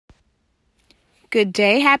Good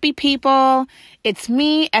day, happy people. It's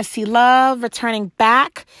me, SC Love, returning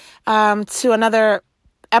back to another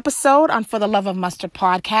episode on For the Love of Mustard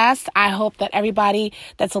podcast. I hope that everybody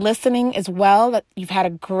that's listening is well, that you've had a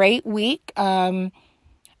great week.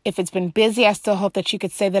 If it's been busy, I still hope that you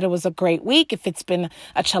could say that it was a great week. If it's been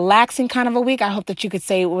a chillaxing kind of a week, I hope that you could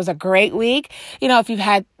say it was a great week. You know, if you've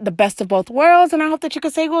had the best of both worlds, and I hope that you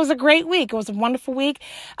could say it was a great week. It was a wonderful week.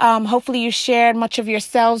 Hopefully you shared much of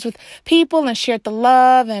yourselves with people and shared the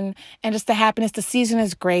love and just the happiness. The season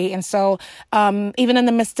is great. And so even in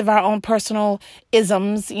the midst of our own personal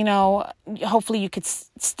isms, you know, hopefully you could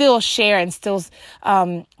still share and still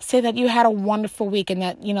say that you had a wonderful week, and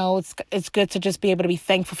that, you know, it's good to just be able to be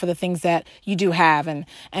thankful for the things that you do have and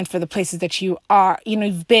for the places that you are, you know,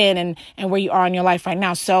 you've been and where you are in your life right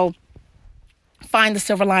now. So find the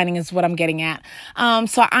silver lining is what I'm getting at.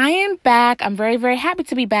 So I am back. I'm very, very happy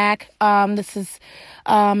to be back. This is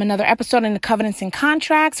another episode in the Covenants and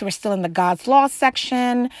Contracts. We're still in the God's Law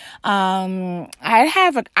section. I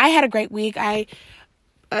had a great week.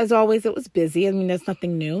 As always, it was busy. I mean, there's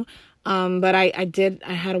nothing new. But I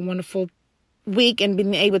had a wonderful week, and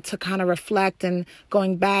being able to kind of reflect and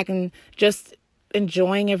going back and just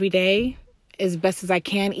enjoying every day as best as I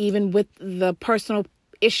can, even with the personal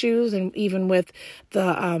issues and even with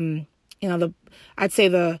the, I'd say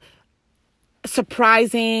the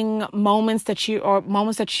surprising moments that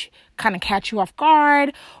kind of catch you off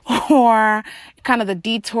guard, or kind of the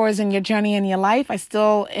detours in your journey in your life. I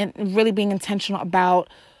still really being intentional about,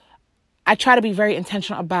 I try to be very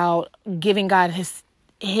intentional about giving God his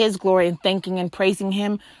glory and thanking and praising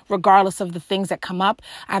him regardless of the things that come up.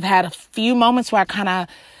 I've had a few moments where I kind of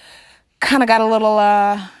got a little,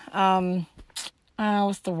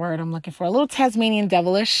 what's the word I'm looking for? A little Tasmanian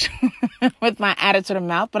devilish with my attitude of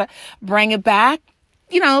mouth, but I bring it back,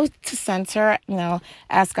 you know, to center, you know,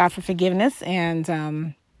 ask God for forgiveness,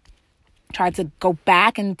 and try to go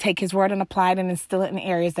back and take his word and apply it and instill it in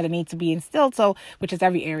areas that it needs to be instilled. So, which is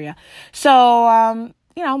every area. So,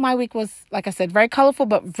 you know, my week was, like I said, very colorful,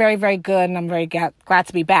 but very, very good. And I'm very glad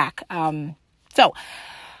to be back. So,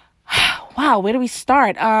 wow, where do we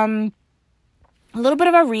start? A little bit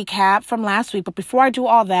of a recap from last week. But before I do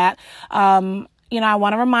all that, you know, I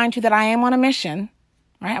want to remind you that I am on a mission,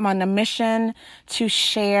 right? I'm on a mission to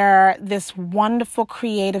share this wonderful,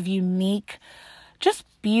 creative, unique, just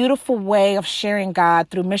beautiful way of sharing God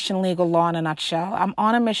through Mission Legal Law in a nutshell. I'm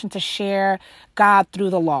on a mission to share God through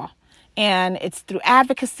the law. And it's through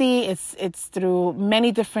advocacy. It's through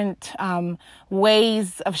many different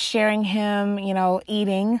ways of sharing him, you know,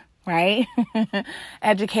 eating, right?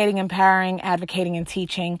 Educating, empowering, advocating, and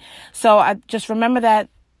teaching. So I just remember that.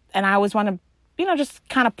 And I always want to, you know, just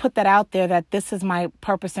kind of put that out there, that this is my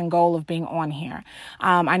purpose and goal of being on here.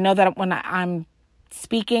 I know that when I'm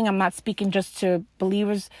speaking, I'm not speaking just to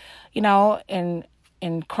believers, you know, in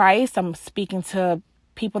Christ. I'm speaking to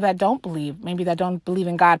people that don't believe, maybe that don't believe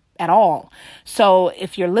in God at all. So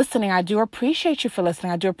if you're listening, I do appreciate you for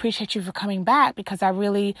listening. I do appreciate you for coming back, because I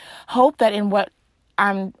really hope that in what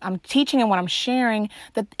I'm teaching and what I'm sharing,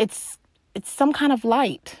 that it's some kind of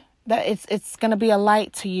light, that it's going to be a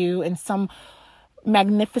light to you in some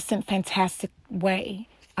magnificent, fantastic way.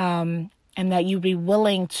 And that you be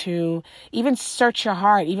willing to even search your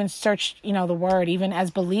heart, even search, you know, the word, even as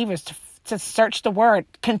believers, to search the word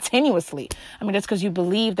continuously. I mean, just because you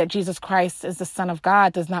believe that Jesus Christ is the Son of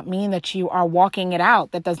God does not mean that you are walking it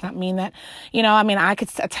out. That does not mean that, you know, I mean, I could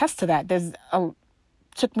attest to that.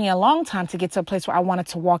 Took me a long time to get to a place where I wanted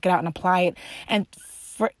to walk it out and apply it, and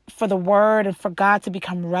for the word and for God to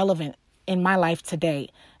become relevant in my life today,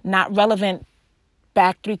 not relevant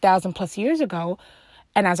back 3,000 plus years ago.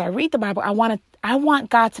 And as I read the Bible, I want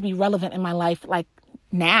God to be relevant in my life, like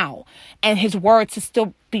now, and his word to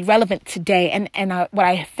still be relevant today. And what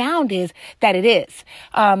I found is that it is.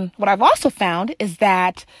 What I've also found is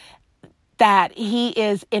that he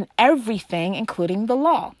is in everything, including the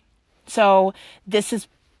law. So this is,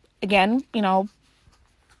 again, you know,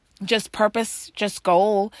 just purpose, just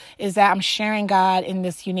goal is that I'm sharing God in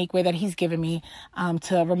this unique way that he's given me,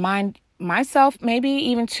 to remind myself, maybe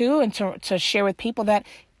even too, and to share with people that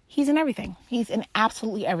he's in everything. He's in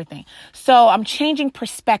absolutely everything. So I'm changing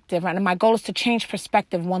perspective, and my goal is to change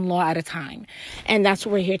perspective one law at a time. And that's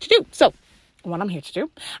what we're here to do. So what I'm here to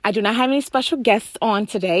do, I do not have any special guests on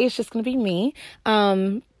today. It's just going to be me,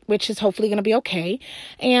 which is hopefully going to be okay.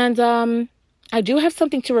 And I do have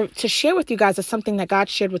something to share with you guys. It's something that God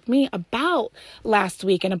shared with me about last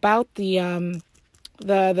week, and about the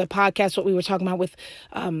podcast, what we were talking about with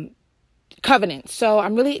covenant. So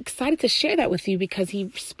I'm really excited to share that with you, because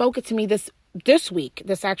he spoke it to me this week,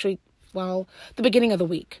 this actually the beginning of the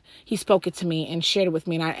week. He spoke it to me and shared it with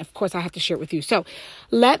me. And of course, I have to share it with you. So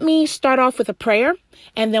let me start off with a prayer,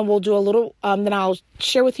 and then we'll do a little, then I'll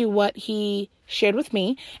share with you what he shared with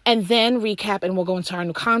me, and then recap, and we'll go into our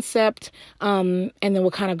new concept. And then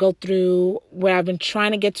we'll kind of go through where I've been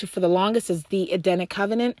trying to get to for the longest is the Edenic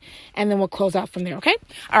covenant. And then we'll close out from there. Okay.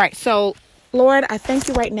 All right. So Lord, I thank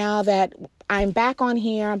you right now that I'm back on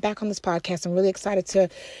here. I'm back on this podcast. I'm really excited to,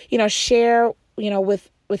 share,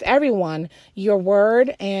 with everyone your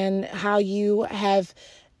word and how you have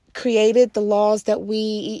created the laws that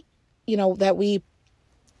we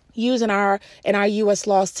use in our U.S.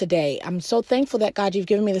 laws today. I'm so thankful that, God, you've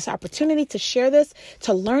given me this opportunity to share this,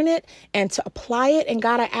 to learn it, and to apply it. And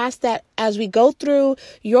God, I ask that as we go through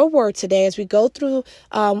your word today, as we go through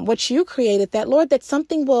what you created, that, Lord, that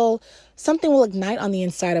something will ignite on the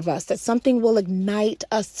inside of us, that something will ignite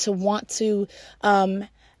us to want to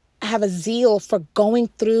have a zeal for going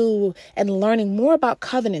through and learning more about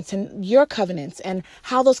covenants and your covenants and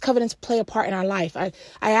how those covenants play a part in our life. I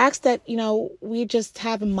ask that, we just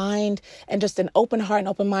have a mind and just an open heart and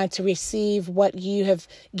open mind to receive what you have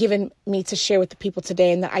given me to share with the people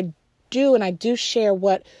today. And that I do share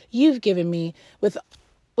what you've given me with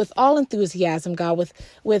all enthusiasm, God,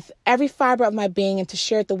 with every fiber of my being, and to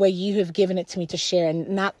share it the way you have given it to me to share, and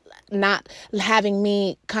not having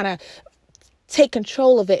me kind of take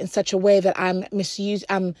control of it in such a way that I'm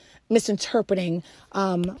misinterpreting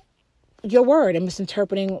your word and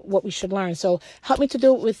misinterpreting what we should learn. So help me to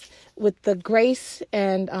do it with the grace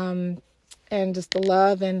and just the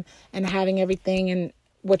love and having everything and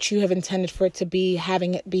what you have intended for it to be,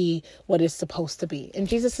 having it be what it's supposed to be. In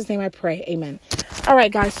Jesus' name I pray. Amen. All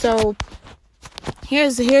right, guys. So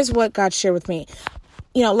here's what God shared with me.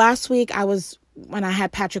 Last week when I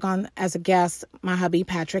had Patrick on as a guest, my hubby,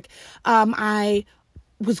 Patrick, I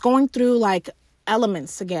was going through like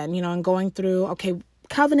elements again, and going through,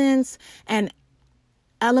 covenants and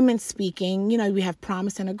element speaking. We have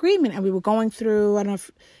promise and agreement, and we were going through, I don't know if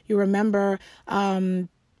you remember,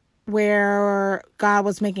 where God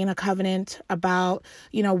was making a covenant about,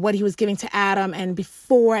 what he was giving to Adam and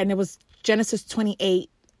it was Genesis 28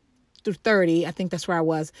 through 30. I think that's where I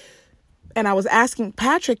was. And I was asking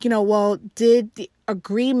Patrick, did the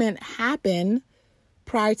agreement happen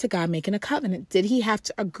prior to God making a covenant? Did he have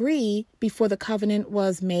to agree before the covenant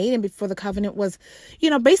was made and before the covenant was,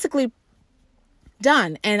 basically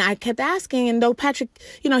done? And I kept asking, and though Patrick,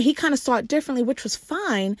 he kind of saw it differently, which was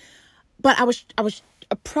fine. But I was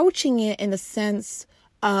approaching it in the sense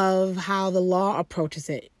of how the law approaches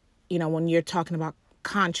it, when you're talking about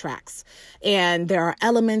contracts, and there are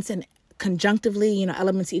elements and conjunctively,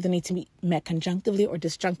 elements either need to be met conjunctively or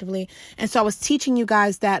disjunctively. And so I was teaching you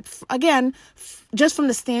guys that, again, just from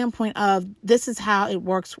the standpoint of this is how it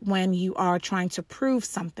works when you are trying to prove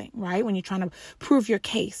something, right? When you're trying to prove your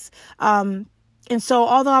case. And so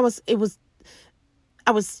although I was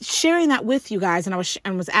sharing that with you guys, and I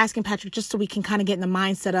was asking Patrick just so we can kind of get in the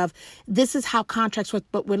mindset of this is how contracts work,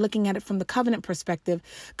 but we're looking at it from the covenant perspective.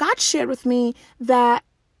 God shared with me that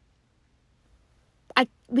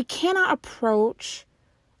we cannot approach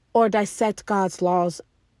or dissect God's laws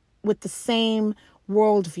with the same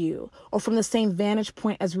worldview or from the same vantage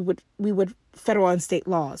point as we would federal and state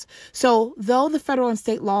laws. So though the federal and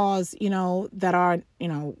state laws, that are,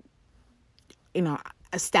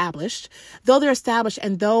 established,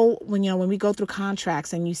 and though when we go through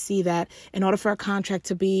contracts and you see that in order for a contract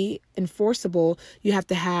to be enforceable, you have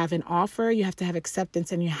to have an offer, you have to have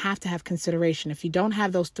acceptance, and you have to have consideration. If you don't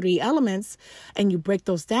have those three elements and you break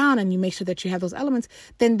those down and you make sure that you have those elements,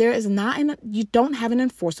 then you don't have an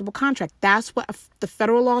enforceable contract. That's what the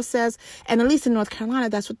federal law says. And at least in North Carolina,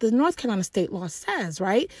 that's what the North Carolina state law says,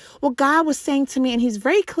 right? Well, God was saying to me, and he's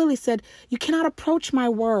very clearly said, you cannot approach my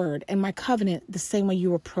word and my covenant the same way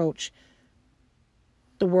you approach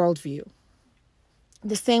the worldview,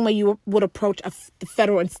 the same way you would approach the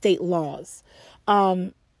federal and state laws.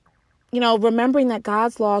 Remembering that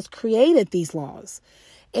God's laws created these laws,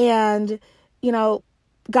 and,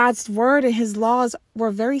 God's word and his laws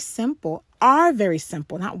are very simple,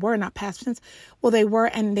 not past tense. Well, they were,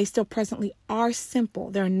 and they still presently are simple.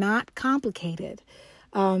 They're not complicated.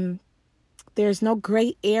 There's no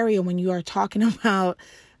gray area when you are talking about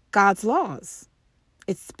God's laws.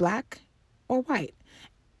 It's black or white.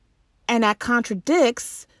 And that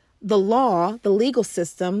contradicts the law, the legal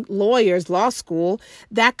system, lawyers, law school.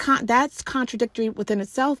 That's contradictory within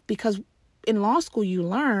itself, because in law school you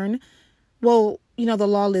learn, the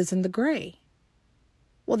law lives in the gray.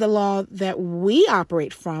 Well, the law that we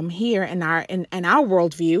operate from here in our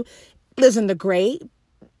worldview lives in the gray,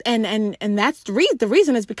 And that's the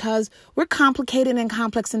reason is because we're complicated and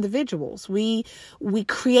complex individuals. We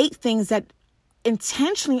create things that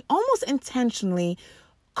intentionally, almost intentionally,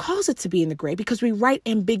 cause it to be in the gray because we write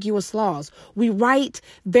ambiguous laws. We write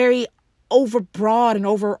very overbroad and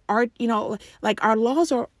over art, like our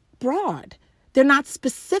laws are broad. They're not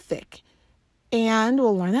specific. And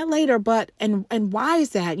we'll learn that later, and why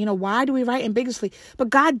is that? Why do we write ambiguously? But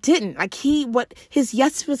God didn't. Like his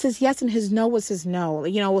yes was his yes and his no was his no.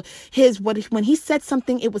 When he said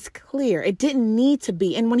something, it was clear. It didn't need to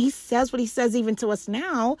be. And when he says what he says even to us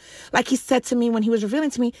now, like he said to me when he was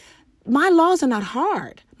revealing to me, my laws are not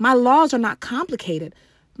hard. My laws are not complicated.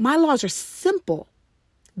 My laws are simple.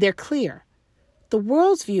 They're clear. The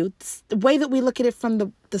world's view, the way that we look at it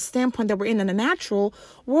from the standpoint that we're in the natural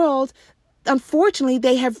world, unfortunately,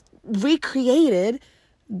 they have recreated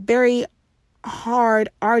very hard,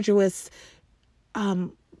 arduous,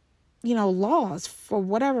 laws for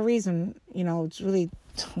whatever reason. It's really,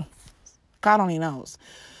 God only knows.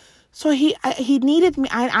 So he needed me.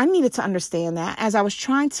 I needed to understand that as I was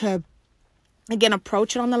trying to, again,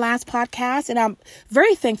 approach it on the last podcast. And I'm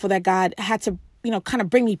very thankful that God had to, kind of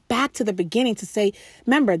bring me back to the beginning to say,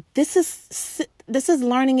 remember, this is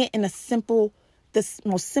learning it in the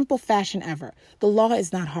most simple fashion ever. The law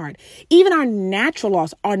is not hard. Even our natural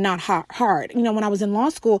laws are not hard. When I was in law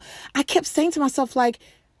school, I kept saying to myself, like,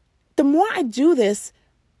 the more I do this,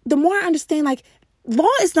 the more I understand, like, law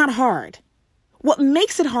is not hard. What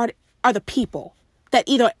makes it hard are the people that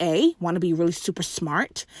either A, want to be really super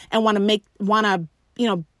smart and want to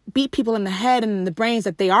beat people in the head and in the brains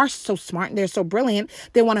that they are so smart and they're so brilliant.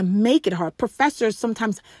 They want to make it hard. Professors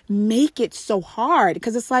sometimes make it so hard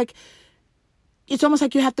because it's almost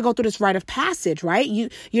like you have to go through this rite of passage, right?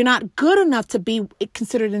 You're not good enough to be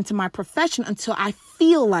considered into my profession until I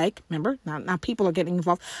feel like, remember, now people are getting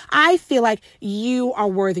involved. I feel like you are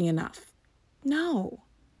worthy enough. No.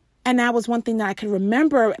 And that was one thing that I could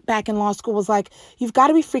remember back in law school was like, you've got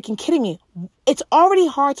to be freaking kidding me. It's already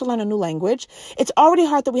hard to learn a new language. It's already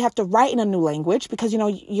hard that we have to write in a new language because,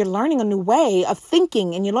 you're learning a new way of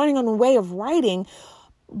thinking and you're learning a new way of writing.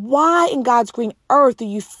 Why in God's green earth do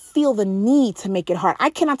you feel the need to make it hard?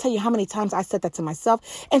 I cannot tell you how many times I said that to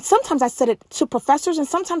myself. And sometimes I said it to professors and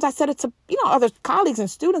sometimes I said it to, other colleagues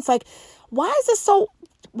and students. Like, why is this so,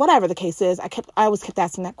 whatever the case is, I always kept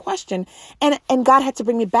asking that question. And God had to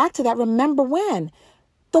bring me back to that. Remember when?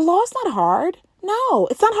 The law's not hard. No,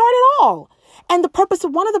 it's not hard at all. And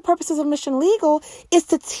one of the purposes of Mission Legal is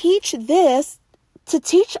to teach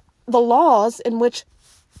the laws in which,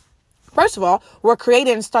 first of all, were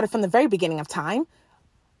created and started from the very beginning of time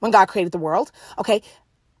when God created the world. Okay.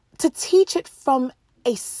 To teach it from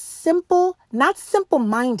a simple, not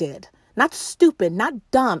simple-minded, not stupid,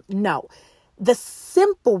 not dumb. No, the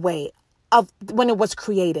simple way of when it was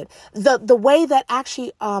created, the way that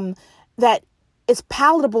actually, that is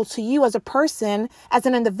palatable to you as a person, as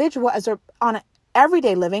an individual, on an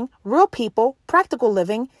everyday living, real people, practical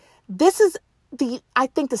living. This is I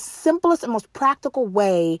think the simplest and most practical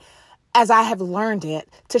way as I have learned it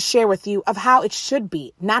to share with you of how it should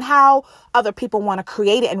be, not how other people want to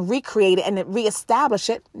create it and recreate it and reestablish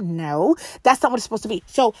it. No, that's not what it's supposed to be.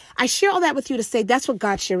 So I share all that with you to say that's what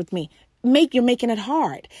God shared with me. You're making it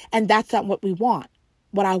hard. And that's not what we want.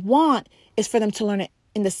 What I want is for them to learn it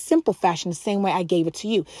in the simple fashion, the same way I gave it to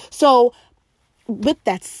you. So with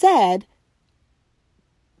that said,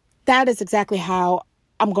 that is exactly how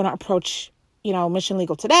I'm going to approach Mission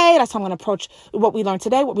Legal today. That's how I'm going to approach what we learn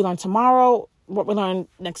today, what we learn tomorrow, what we learn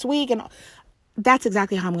next week. And that's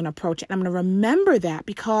exactly how I'm going to approach it. And I'm going to remember that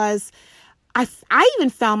because I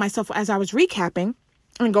even found myself as I was recapping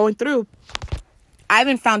and going through, I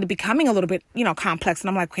even found it becoming a little bit, complex. And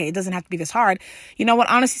I'm like, okay, it doesn't have to be this hard. You know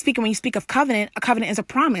what? Honestly speaking, when you speak of covenant, a covenant is a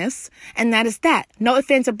promise. And that is that. No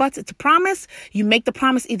ifs, ands, or buts. It's a promise. You make the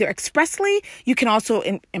promise either expressly. You can also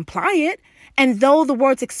imply it. And though the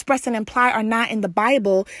words express and imply are not in the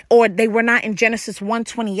Bible, or they were not in Genesis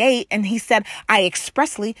 1:28, and he said, I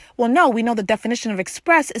expressly, well, no, we know the definition of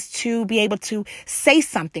express is to be able to say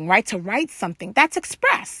something, right? To write something. That's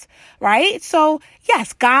express, right? So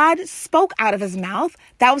yes, God spoke out of his mouth.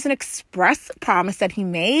 That was an express promise that he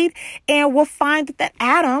made. And we'll find that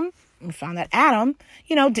Adam,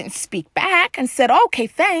 didn't speak back and said, okay,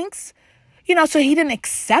 thanks. So he didn't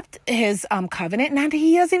accept his covenant. Now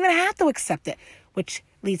he doesn't even have to accept it, which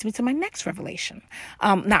leads me to my next revelation.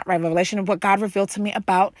 Not revelation, what God revealed to me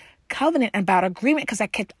about covenant and about agreement. Because I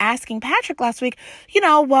kept asking Patrick last week,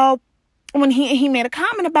 when he made a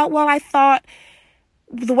comment about, I thought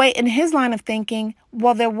the way in his line of thinking,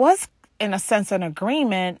 there was in a sense an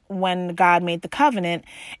agreement when God made the covenant.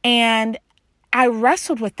 And I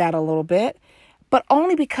wrestled with that a little bit, but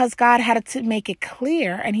only because God had to make it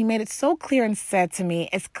clear. And he made it so clear and said to me,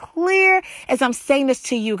 as clear as I'm saying this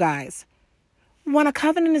to you guys, when a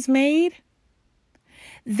covenant is made,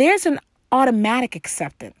 there's an automatic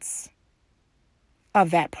acceptance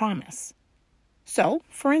of that promise. So,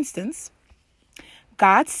 for instance,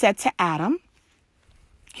 God said to Adam,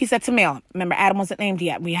 he said to male, remember Adam wasn't named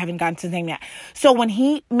yet. We haven't gotten to the name yet. So when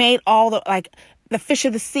he made all the fish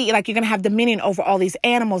of the sea, you're going to have dominion over all these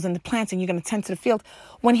animals and the plants, and you're going to tend to the field.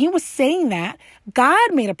 When he was saying that,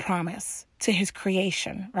 God made a promise to his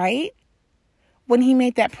creation, right? When he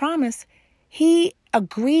made that promise, he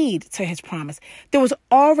agreed to his promise. There was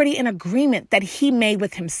already an agreement that he made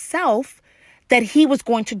with himself that he was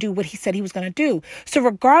going to do what he said he was going to do. So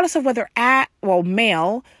regardless of whether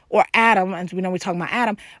male or Adam, and we know we're talking about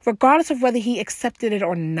Adam, regardless of whether he accepted it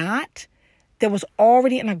or not, there was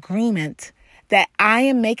already an agreement that I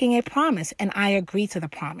am making a promise and I agree to the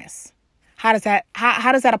promise. How does that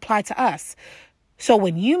apply to us? So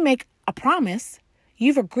when you make a promise,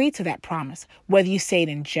 you've agreed to that promise, whether you say it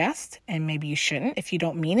in jest, and maybe you shouldn't. If you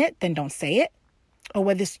don't mean it, then don't say it. Or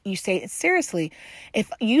whether you say it seriously. If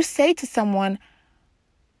you say to someone,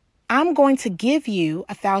 I'm going to give you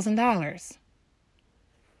 $1,000.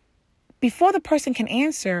 Before the person can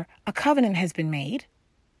answer, a covenant has been made.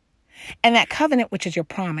 And that covenant, which is your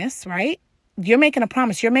promise, right? You're making a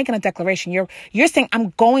promise. You're making a declaration. You're saying,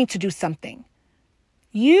 I'm going to do something.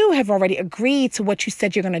 You have already agreed to what you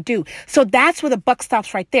said you're going to do. So that's where the buck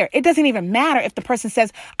stops right there. It doesn't even matter if the person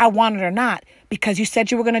says, I want it or not. Because you said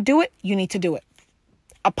you were going to do it, you need to do it.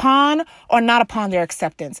 Upon or not upon their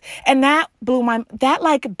acceptance. And that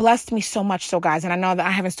blessed me so much. So guys, and I know that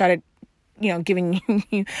I haven't started, giving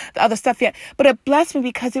you the other stuff yet, but it blessed me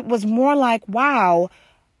because it was more like, wow,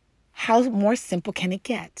 how more simple can it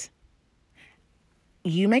get?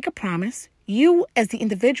 You make a promise. You as the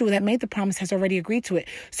individual that made the promise has already agreed to it.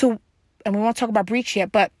 So, and we won't talk about breach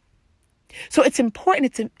yet, but so it's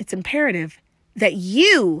important. It's imperative that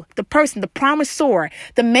you, the person, the promisor,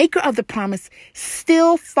 the maker of the promise,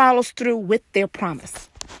 still follows through with their promise.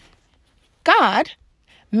 God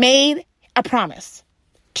made a promise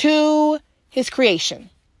to his creation.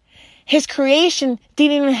 His creation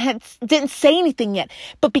didn't say anything yet,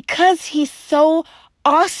 but because he's so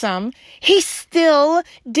awesome, he still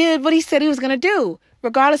did what he said he was going to do,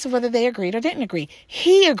 regardless of whether they agreed or didn't agree.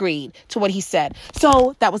 He agreed to what he said.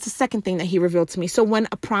 So that was the second thing that he revealed to me. So when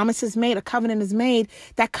a promise is made, a covenant is made,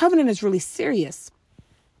 that covenant is really serious.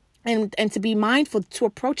 And to be mindful to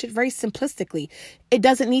approach it very simplistically. It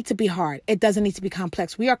doesn't need to be hard. It doesn't need to be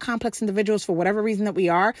complex. We are complex individuals for whatever reason that we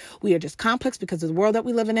are. We are just complex because of the world that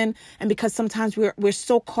we live in, and because sometimes we're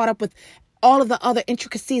so caught up with all of the other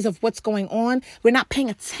intricacies of what's going on. We're not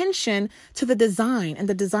paying attention to the design, and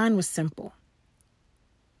the design was simple.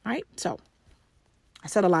 All right. So I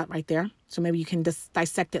said a lot right there. So maybe you can just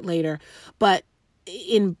dissect it later. But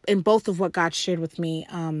in both of what God shared with me,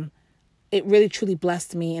 it really truly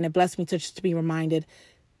blessed me. And it blessed me to be reminded,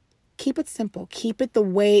 keep it simple, keep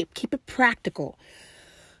it practical.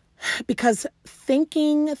 Because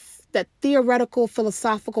thinking that theoretical,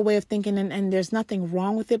 philosophical way of thinking, and there's nothing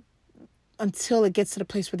wrong with it until it gets to the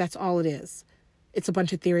place where that's all it is. It's a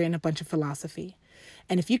bunch of theory and a bunch of philosophy.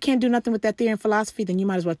 And if you can't do nothing with that theory and philosophy, then you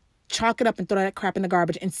might as well chalk it up and throw that crap in the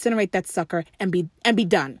garbage, incinerate that sucker, and be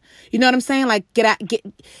done. You know what I'm saying? Like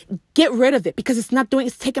get rid of it, because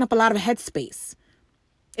it's taking up a lot of headspace.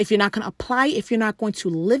 If you're not going to apply, if you're not going to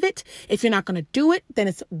live it, if you're not going to do it, then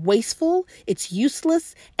it's wasteful, it's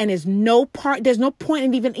useless, and there's no point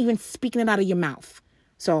in even speaking it out of your mouth.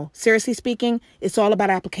 So seriously speaking, it's all about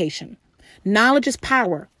application. Knowledge is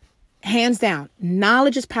power. Hands down.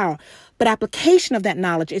 Knowledge is power. But application of that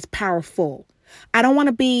knowledge is powerful. I don't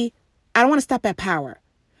want to stop at power.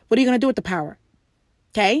 What are you going to do with the power?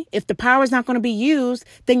 Okay? If the power is not going to be used,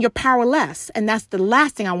 then you're powerless. And that's the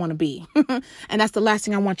last thing I want to be. And that's the last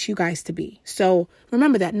thing I want you guys to be. So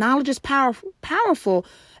remember that knowledge is powerful.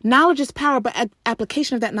 Knowledge is power, but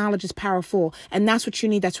application of that knowledge is powerful. And that's what you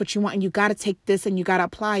need. That's what you want. And you got to take this and you got to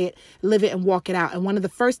apply it, live it, and walk it out. And one of the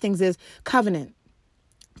first things is covenant.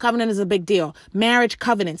 Covenant is a big deal. Marriage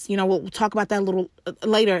covenants, we'll talk about that a little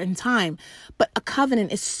later in time. But a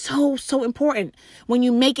covenant is so, so important. When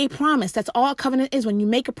you make a promise, that's all a covenant is. When you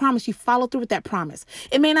make a promise, you follow through with that promise.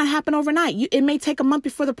 It may not happen overnight. It may take a month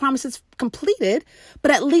before the promise is completed, but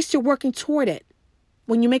at least you're working toward it.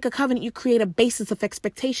 When you make a covenant, you create a basis of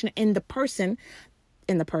expectation in the person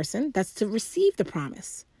that's to receive the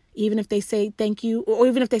promise. Even if they say thank you, or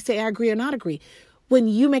even if they say I agree or not agree. When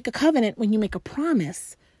you make a covenant, when you make a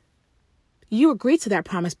promise, you agree to that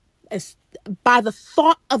promise as by the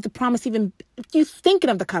thought of the promise, even you thinking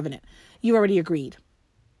of the covenant, you already agreed.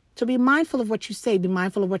 So be mindful of what you say. Be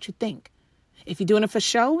mindful of what you think. If you're doing it for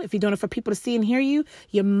show, if you're doing it for people to see and hear you,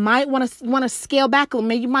 you might want to scale back.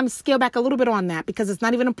 Maybe you might scale back a little bit on that, because it's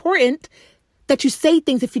not even important that you say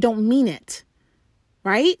things if you don't mean it.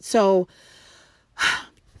 Right? So,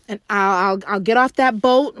 and I'll get off that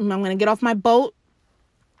boat. I'm going to get off my boat,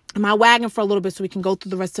 my wagon, for a little bit, so we can go through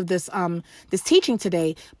the rest of this teaching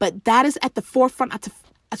today. But that is at the forefront.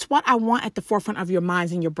 That's what I want at the forefront of your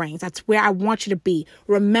minds and your brains. That's where I want you to be.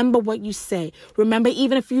 Remember what you say. Remember,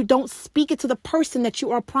 even if you don't speak it to the person that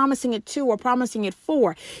you are promising it to or promising it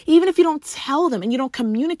for, even if you don't tell them and you don't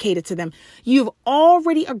communicate it to them, you've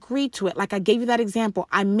already agreed to it. Like I gave you that example.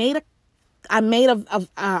 I made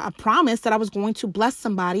a promise that I was going to bless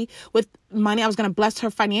somebody with money. I was going to bless her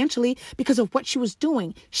financially because of what she was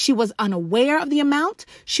doing. She was unaware of the amount.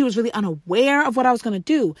 She was really unaware of what I was going to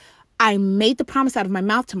do. I made the promise out of my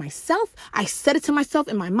mouth to myself. I said it to myself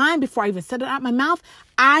in my mind before I even said it out my mouth.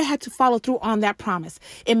 I had to follow through on that promise.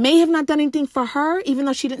 It may have not done anything for her, even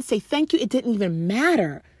though she didn't say thank you. It didn't even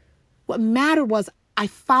matter. What mattered was I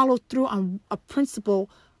followed through on a principle,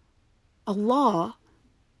 a law,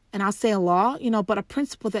 and I'll say a law, but a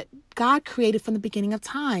principle that God created from the beginning of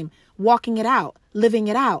time, walking it out, living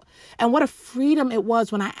it out. And what a freedom it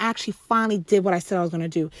was when I actually finally did what I said I was going to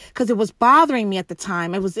do, because it was bothering me at the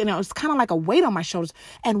time. It was, it was kind of like a weight on my shoulders.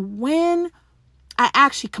 And when I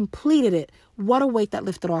actually completed it, what a weight that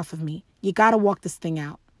lifted off of me. You got to walk this thing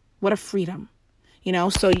out. What a freedom.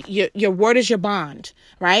 So your word is your bond,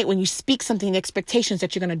 right? When you speak something, the expectation is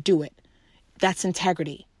that you're going to do it. That's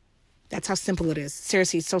integrity. That's how simple it is.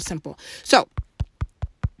 Seriously, it's so simple. So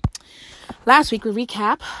last week we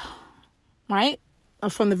recap, right?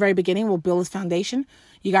 From the very beginning, we'll build this foundation.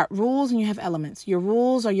 You got rules and you have elements. Your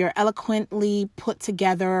rules are your eloquently put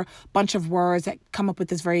together bunch of words that come up with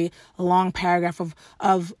this very long paragraph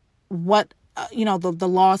of what, the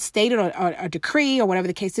law stated or a decree or whatever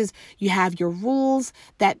the case is. You have your rules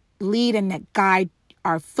that lead and that guide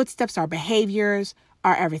our footsteps, our behaviors,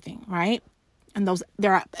 our everything, right? And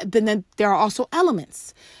then there are also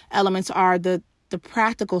elements. Elements are the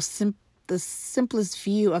practical, the simplest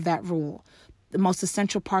view of that rule. The most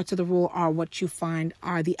essential parts of the rule are what you find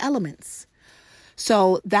are the elements.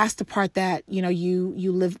 So that's the part that,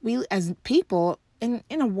 we as people in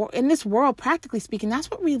this world, practically speaking, that's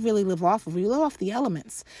what we really live off of. We live off the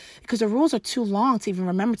elements because the rules are too long to even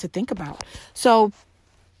remember to think about. So,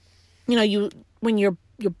 when you're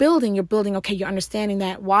building, okay, you're understanding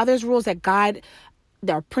that while there's rules that guide,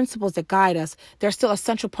 there are principles that guide us, there are still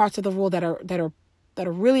essential parts of the rule that are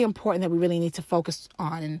really important that we really need to focus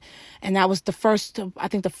on. And that was the first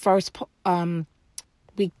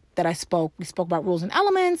week that we spoke about rules and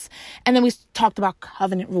elements. And then we talked about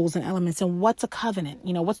covenant rules and elements and what's a covenant,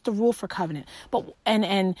 what's the rule for covenant,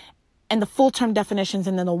 and the full term definitions,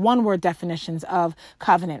 and then the one word definitions of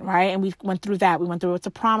covenant, right? And we went through that. We went through it's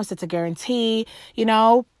a promise, it's a guarantee, it's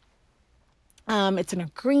an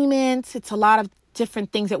agreement. It's a lot of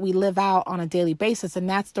different things that we live out on a daily basis. And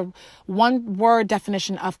that's the one word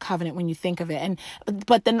definition of covenant when you think of it.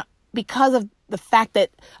 But then because of the fact that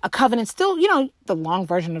a covenant still, the long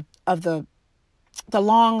version of the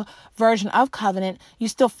long version of covenant, you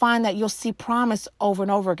still find that you'll see promise over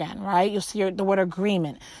and over again, right? You'll see the word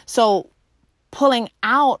agreement. So pulling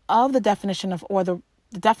out of the definition or the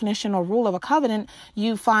definition or rule of a covenant,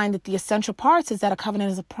 you find that the essential parts is that a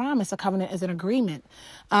covenant is a promise, a covenant is an agreement.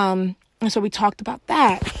 And so we talked about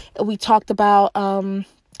that. We talked about, and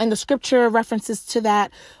the scripture references to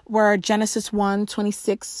that were Genesis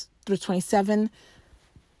 1:26 through 27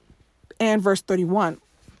 and verse 31,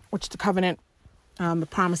 which the covenant, the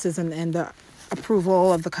promises and the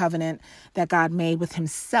approval of the covenant that God made with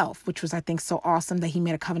himself, which was, I think, so awesome that he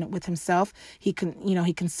made a covenant with himself. He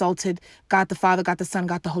consulted God the Father, God the Son,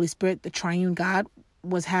 God the Holy Spirit. The triune God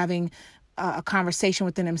was having a conversation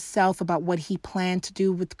within himself about what he planned to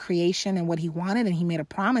do with creation and what he wanted. And he made a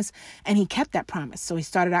promise and he kept that promise. So he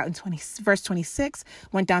started out in verse 26,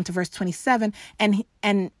 went down to verse 27.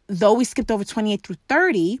 And though we skipped over 28 through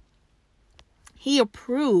 30, he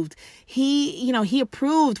approved. He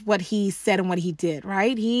approved what he said and what he did,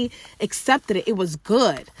 right? He accepted it. It was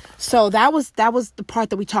good. So that was the part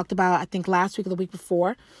that we talked about, I think, last week or the week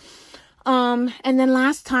before. And then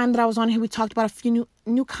last time that I was on here, we talked about a few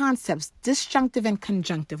new concepts, disjunctive and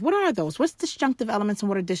conjunctive. What are those? What's disjunctive elements and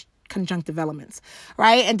what are conjunctive elements,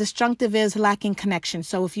 right? And disjunctive is lacking connection.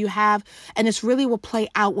 So if you have, and this really will play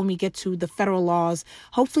out when we get to the federal laws,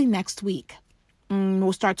 hopefully next week,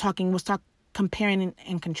 we'll start comparing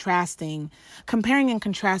and contrasting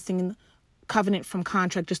covenant from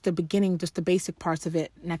contract, just the beginning, just the basic parts of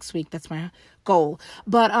it next week. That's my goal.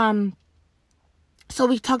 But so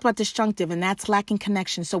we talked about disjunctive, and that's lacking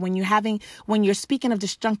connection. So when you're speaking of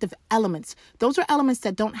disjunctive elements, those are elements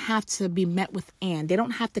that don't have to be met with and. They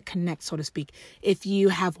don't have to connect, so to speak. If you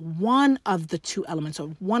have one of the two elements or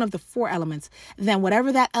one of the four elements, then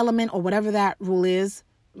whatever that element or whatever that rule is,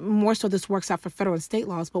 more so this works out for federal and state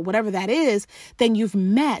laws, but whatever that is, then you've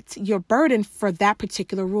met your burden for that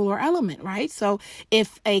particular rule or element, right? So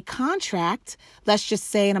if a contract, let's just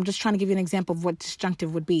say, and I'm just trying to give you an example of what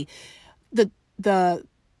disjunctive would be,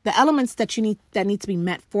 the elements that need to be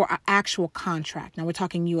met for an actual contract. Now we're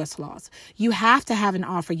talking U.S. laws. You have to have an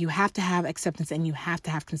offer, you have to have acceptance, and you have to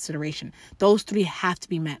have consideration. Those three have to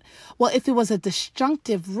be met. Well, if it was a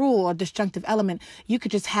disjunctive rule or disjunctive element, you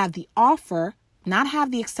could just have the offer, not have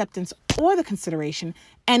the acceptance or the consideration,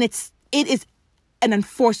 and it is an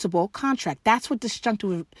enforceable contract. That's what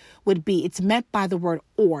disjunctive would be. It's meant by the word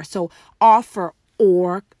or. So offer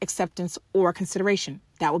or acceptance or consideration.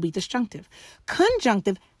 That would be disjunctive.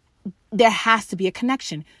 Conjunctive, there has to be a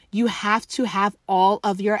connection. You have to have all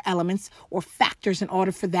of your elements or factors in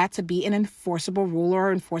order for that to be an enforceable rule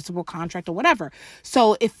or enforceable contract or whatever.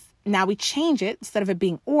 So if now we change it, instead of it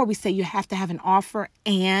being or, we say you have to have an offer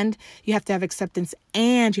and you have to have acceptance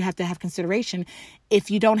and you have to have consideration.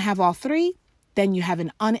 If you don't have all three, then you have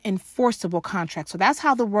an unenforceable contract. So that's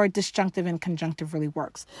how the word disjunctive and conjunctive really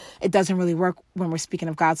works. It doesn't really work when we're speaking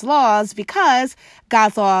of God's laws because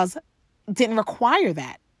God's laws didn't require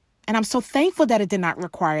that. And I'm so thankful that it did not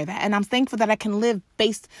require that. And I'm thankful that I can live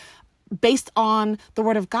based on the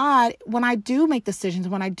word of God when I do make decisions,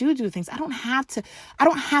 when I do things. I don't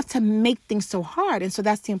have to make things so hard. And so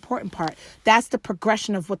that's the important part. That's the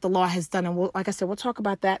progression of what the law has done. And like I said, we'll talk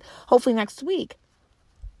about that hopefully next week.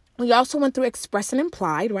 We also went through express and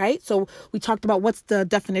implied, right? So we talked about what's the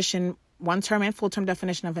definition, one term and full term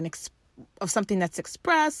definition of something that's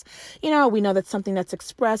express. We know that something that's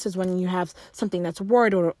express is when you have something that's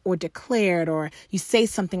worded or declared, or you say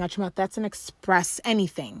something out your mouth. That's an express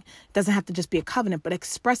anything. It doesn't have to just be a covenant, but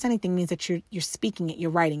express anything means that you're speaking it,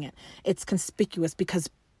 you're writing it. It's conspicuous because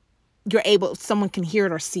someone can hear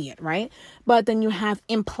it or see it, right? But then you have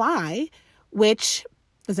imply, which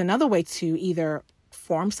is another way to either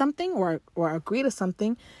form something or agree to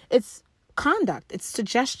something. It's conduct, it's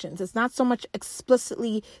suggestions. It's not so much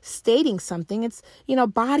explicitly stating something. It's,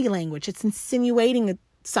 body language. It's insinuating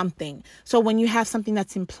something. So when you have something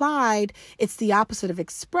that's implied, it's the opposite of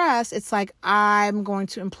express. It's like, I'm going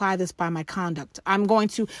to imply this by my conduct.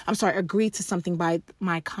 Agree to something by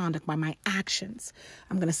my conduct, by my actions.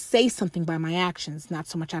 I'm going to say something by my actions, not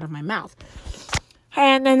so much out of my mouth.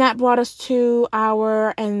 And then that brought us to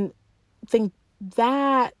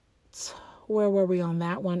where were we on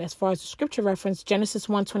that one? As far as the scripture reference, Genesis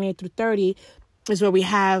 1:28 through 30 is where we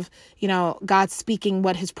have, God speaking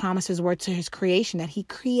what his promises were to his creation that he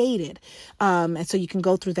created. And so you can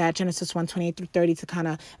go through that, Genesis 1:28 through 30, to kind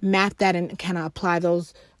of map that and kind of apply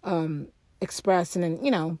those express and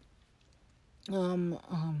then,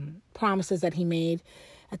 promises that he made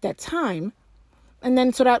at that time. And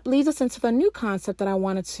then so that leads us into the new concept that I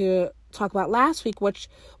wanted to talk about last week, which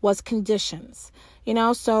was conditions.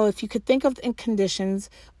 So if you could think of in conditions,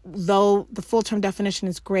 though the full term definition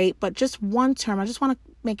is great, but just one term, I just want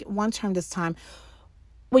to make it one term this time.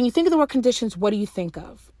 When you think of the word conditions, what do you think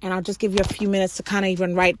of? And I'll just give you a few minutes to kind of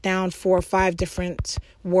even write down 4 or 5 different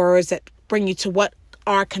words that bring you to what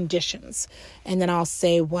are conditions. And then I'll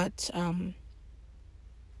say what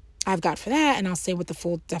I've got for that, and I'll say what the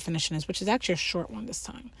full definition is, which is actually a short one this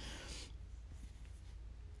time.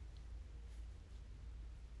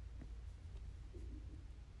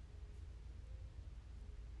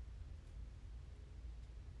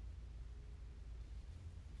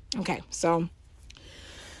 Okay, so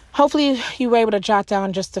hopefully you were able to jot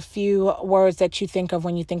down just a few words that you think of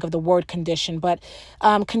when you think of the word condition. But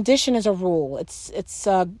condition is a rule. It's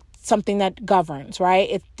something that governs,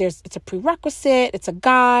 right? It's a prerequisite. It's a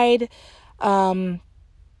guide.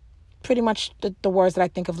 Pretty much the words that I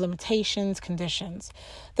think of: limitations, conditions.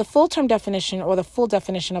 The full term definition, or the full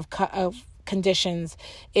definition of conditions,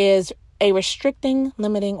 is a restricting,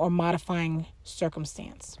 limiting, or modifying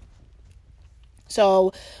circumstance.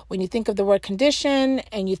 So when you think of the word condition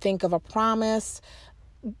and you think of a promise,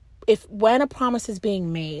 when a promise is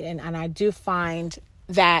being made, and I do find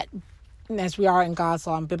that as we are in God's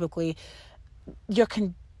law and biblically, your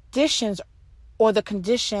conditions or the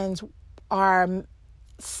conditions are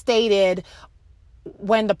stated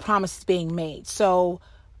when the promise is being made. So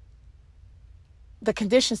the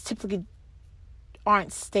conditions typically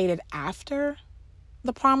aren't stated after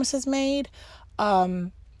the promise is made.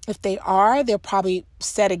 If they are, they're probably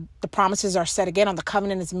the promises are set again, or the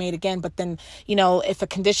covenant is made again. But then, if a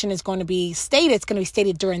condition is going to be stated, it's going to be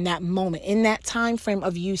stated during that moment, in that time frame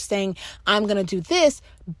of you saying, I'm going to do this,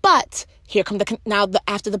 but here comes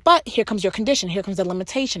after the but, here comes your condition, here comes the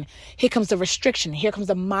limitation, here comes the restriction, here comes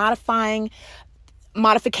the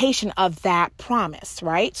modification of that promise,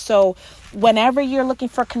 right? So whenever you're looking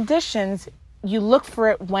for conditions, you look for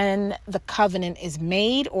it when the covenant is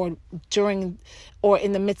made, or during, or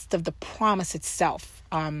in the midst of the promise itself.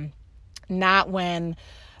 Not when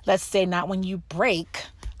you break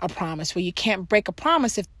a promise, where you can't break a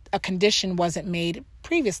promise if a condition wasn't made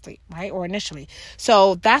previously, right? Or initially.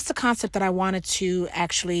 So that's the concept that I wanted to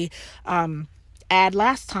actually add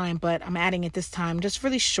last time, but I'm adding it this time, just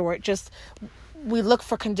really short. We look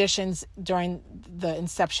for conditions during the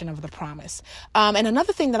inception of the promise. And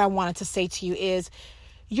another thing that I wanted to say to you is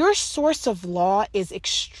your source of law is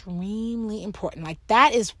extremely important. Like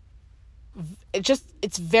that is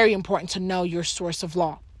it's very important to know your source of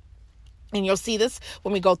law. And you'll see this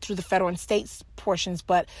when we go through the federal and state portions,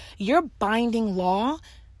 but your binding law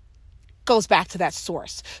goes back to that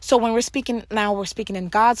source. So when we're speaking in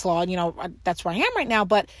God's law, that's where I am right now,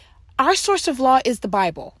 but our source of law is the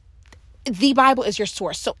Bible. The Bible is your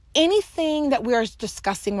source. So anything that we're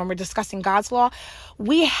discussing when we're discussing God's law,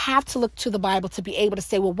 we have to look to the Bible to be able to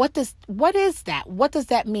say, well, what is that? What does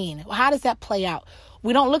that mean? How does that play out?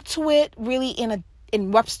 We don't look to it really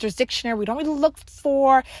in Webster's dictionary. We don't really look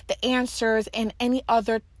for the answers in any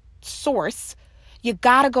other source. You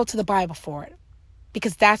got to go to the Bible for it,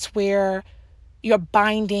 because that's where your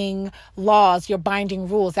binding laws, your binding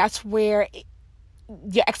rules, that's where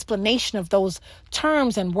your explanation of those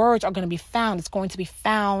terms and words are going to be found. It's going to be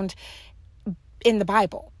found in the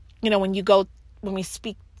Bible. When we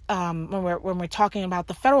speak, when we're talking about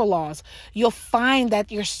the federal laws, you'll find that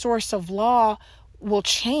your source of law will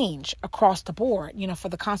change across the board. For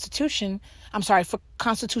the Constitution, for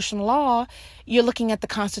constitutional law, you're looking at the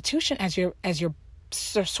Constitution as your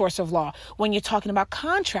source of law. When you're talking about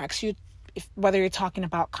contracts, whether you're talking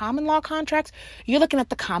about common law contracts, you're looking at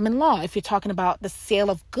the common law. If you're talking about the sale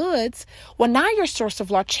of goods, well, now your source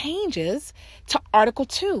of law changes to Article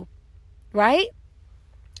 2, right?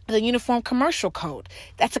 The Uniform Commercial Code.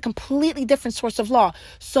 That's a completely different source of law.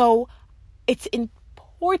 So it's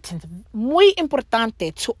important, muy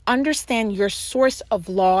importante, to understand your source of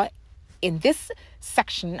law in this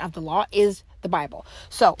section of the law is the Bible.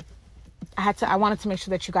 So I wanted to make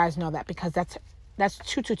sure that you guys know that, because that's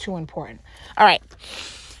too important. All right.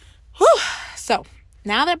 Whew. So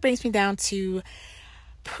now that brings me down to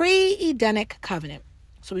pre-Edenic covenant.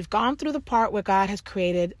 So we've gone through the part where God has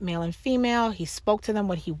created male and female. He spoke to them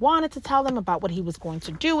what he wanted to tell them about what he was going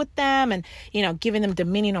to do with them, and, giving them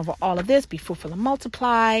dominion over all of this, be fruitful and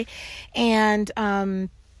multiply. And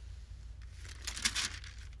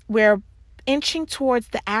we're inching towards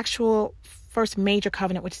the actual first major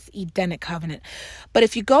covenant, which is Edenic covenant. But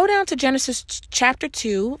if you go down to Genesis chapter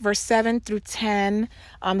 2, verse 7 through 10,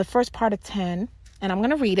 the first part of 10, and I'm going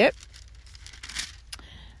to read it.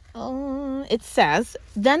 It says,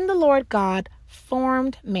 "Then the Lord God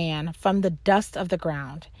formed man from the dust of the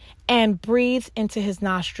ground and breathed into his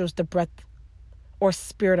nostrils the breath or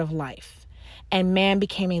spirit of life, and man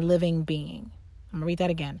became a living being." I'm going to read that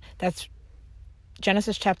again. That's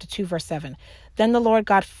Genesis chapter 2, verse 7. "Then the Lord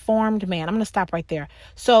God formed man." I'm going to stop right there.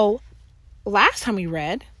 So last time we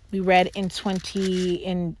read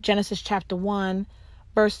in Genesis chapter 1,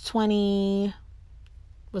 verse 20,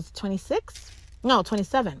 was it 26? No,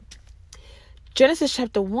 27. Genesis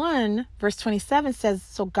chapter 1, verse 27 says,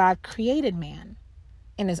 "So God created man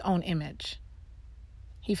in his own image."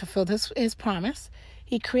 He fulfilled his promise.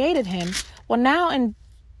 He created him. Well, now in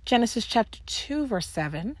Genesis chapter 2, verse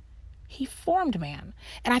 7, he formed man.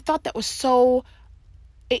 And I thought that was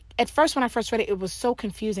at first, when I first read it, it was so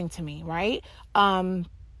confusing to me, right?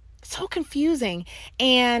 So confusing.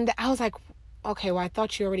 And I was like, okay, well, I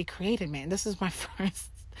thought you already created man. This is my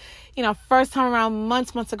first time around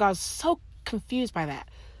months ago. I was so confused by that.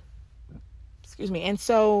 Excuse me. And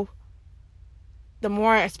so the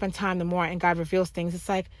more I spend time, the more, and God reveals things. It's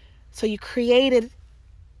like, so you created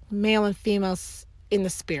male and female in the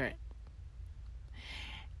spirit.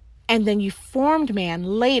 And then you formed man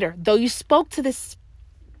later, though you spoke to this,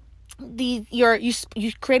 you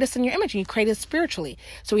created us in your image, and you created us spiritually.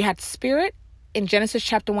 So we had spirit in Genesis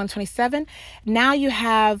chapter 1:27. Now you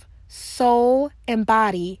have soul and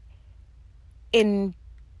body in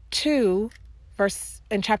chapter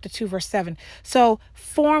 2, verse 7. So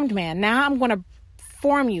formed man. Now I'm going to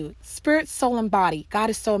form you, spirit, soul, and body. God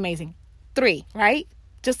is so amazing. 3, right?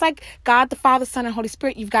 Just like God, the Father, Son, and Holy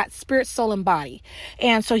Spirit, you've got spirit, soul, and body.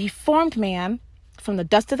 And so he formed man from the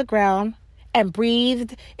dust of the ground and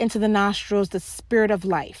breathed into the nostrils the spirit of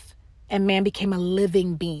life. And man became a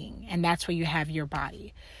living being. And that's where you have your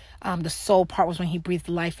body. The soul part was when he breathed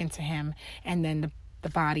life into him. And then the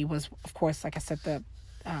body was, of course, like I said,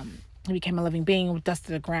 he became a living being with dust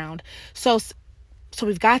of the ground. So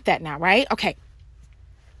we've got that now, right? Okay.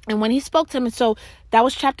 And when he spoke to him, and so that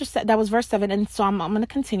was verse 7. And so I'm going to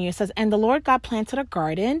continue. It says, and the Lord God planted a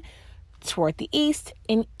garden toward the east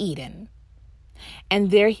in Eden.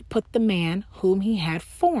 And there he put the man whom he had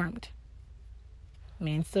formed.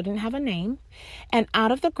 Man still didn't have a name. And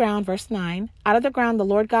out of the ground, verse 9, out of the ground the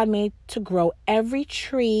Lord God made to grow every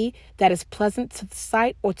tree that is pleasant to the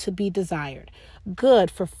sight or to be desired, good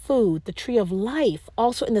for food, the tree of life,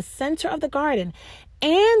 also in the center of the garden,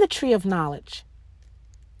 and the tree of knowledge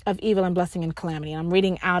of evil and blessing and calamity. And I'm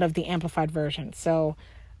reading out of the Amplified Version. So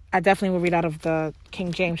I definitely will read out of the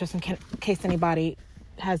King James just in case anybody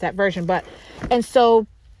has that version. And so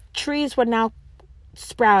trees were now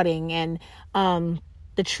sprouting, and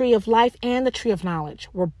the tree of life and the tree of knowledge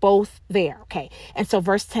were both there. Okay. And so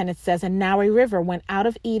verse 10, it says, and now a river went out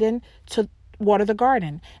of Eden to water the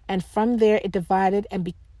garden. And from there it divided and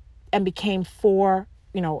became 4,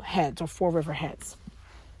 heads, or 4 river heads.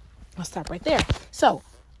 I'll stop right there. So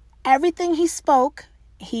everything he spoke,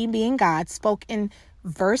 he being God, spoke in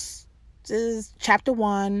chapter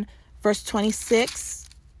 1, verse 26,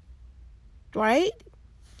 right?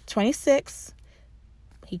 26.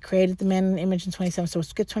 He created the man in the image in 27. So we'll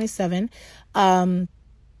skip 27.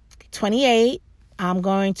 28. I'm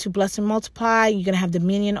going to bless and multiply. You're going to have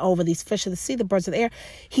dominion over these fish of the sea, the birds of the air.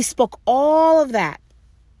 He spoke all of that.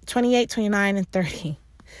 28, 29, and 30.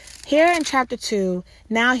 Here in chapter 2,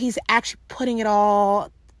 now he's actually putting it all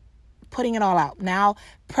out. Now,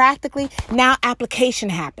 practically, now application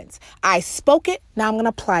happens. I spoke it. Now I'm going to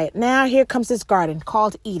apply it. Now here comes this garden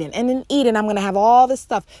called Eden. And in Eden, I'm going to have all this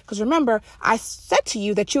stuff. Because remember, I said to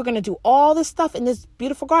you that you're going to do all this stuff in this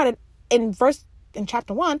beautiful garden. In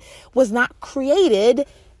chapter 1 was not created.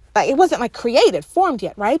 It wasn't formed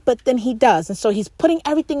yet, right? But then he does. And so he's putting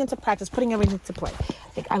everything into practice, putting everything into play.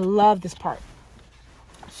 I love this part.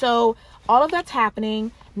 So all of that's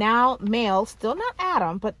happening. Now male, still not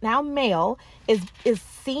Adam, but now male is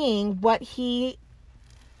seeing what he,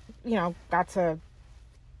 got to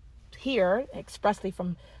hear expressly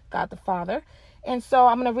from God the Father. And so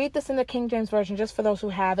I'm going to read this in the King James Version just for those who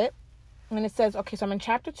have it. And it says, okay, so I'm in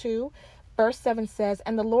chapter 2, verse 7 says,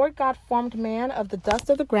 and the Lord God formed man of the dust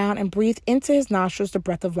of the ground and breathed into his nostrils the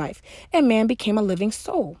breath of life, and man became a living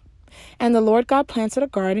soul. And the Lord God planted a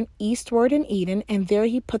garden eastward in Eden, and there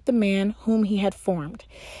he put the man whom he had formed.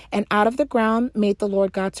 And out of the ground made the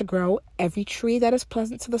Lord God to grow every tree that is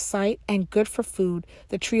pleasant to the sight and good for food,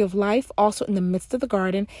 the tree of life also in the midst of the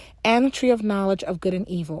garden, and the tree of knowledge of good and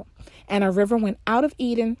evil. And a river went out of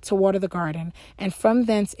Eden to water the garden, and from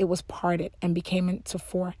thence it was parted and became into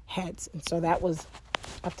 4 heads. And so that was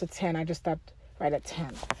up to 10. I just stopped right at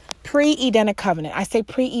 10. Pre-Edenic covenant. I say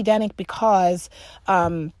pre-Edenic because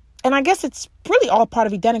and I guess it's really all part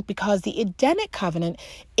of Edenic, because the Edenic covenant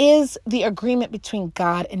is the agreement between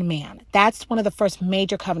God and man. That's one of the first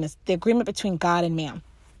major covenants, the agreement between God and man.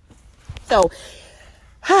 So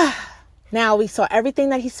now we saw everything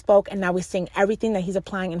that he spoke, and now we're seeing everything that he's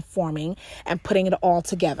applying and forming and putting it all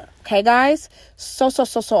together. Okay, guys? So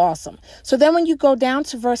awesome. So then when you go down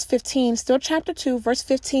to verse 15, still chapter 2, verse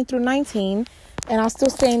 15 through 19, and I'll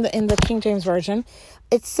still stay in the King James Version,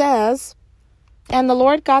 it says, and the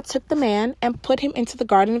Lord God took the man and put him into the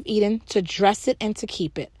Garden of Eden to dress it and to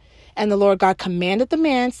keep it. And the Lord God commanded the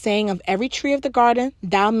man, saying, of every tree of the garden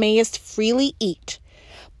thou mayest freely eat,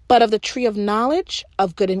 but of the tree of knowledge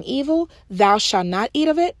of good and evil thou shalt not eat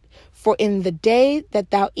of it, for in the day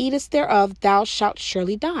that thou eatest thereof thou shalt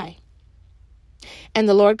surely die. And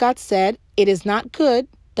the Lord God said, it is not good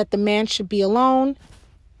that the man should be alone.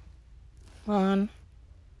 It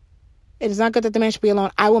is not good that the man should be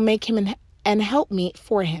alone. I will make him and help me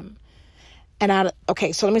for him.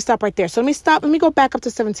 Okay, so let me stop right there. So let me go back up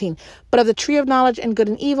to 17. But of the tree of knowledge and good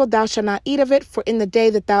and evil, thou shalt not eat of it, for in the day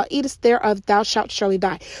that thou eatest thereof, thou shalt surely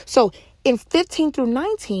die. So in 15 through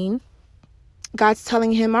 19, God's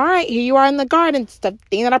telling him, all right, here you are in the garden. It's the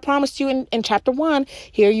thing that I promised you in chapter 1.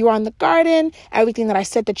 Here you are in the garden. Everything that I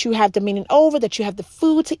said that you have dominion over, that you have the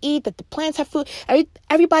food to eat, that the plants have food.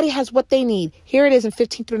 Everybody has what they need. Here it is in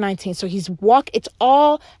 15 through 19. So it's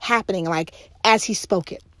all happening as he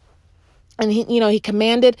spoke it. And he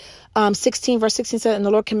commanded, 16 verse 16 said, and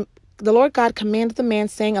the Lord God commanded the man,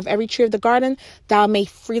 saying, of every tree of the garden thou may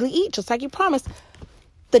freely eat, just like you promised.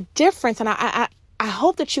 The difference, and I I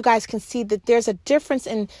hope that you guys can see that there's a difference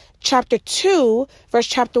in chapter 2, verse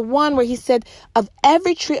chapter 1, where he said, of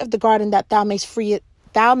every tree of the garden that thou mayest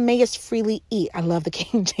freely eat. I love the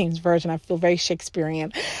King James Version. I feel very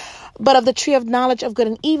Shakespearean. But of the tree of knowledge of good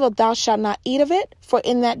and evil, thou shalt not eat of it, for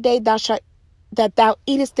in that day that thou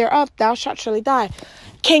eatest thereof, thou shalt surely die.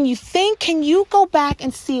 Can you go back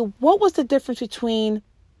and see what was the difference between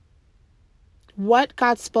what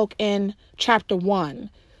God spoke in chapter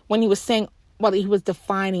 1 when he was saying, well, he was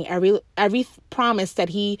defining every promise that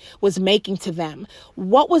he was making to them?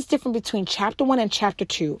 What was different between chapter 1 and chapter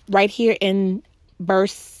 2? Right here in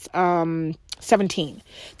verse 17.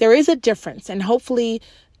 There is a difference, and hopefully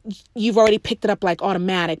you've already picked it up like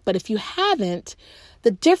automatic. But if you haven't,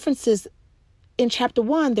 the difference is in chapter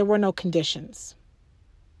 1, there were no conditions.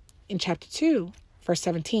 In chapter 2, verse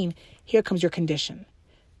 17, here comes your condition.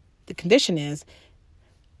 The condition is,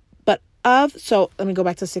 so let me go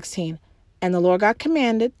back to 16. And the Lord God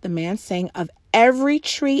commanded the man, saying, of every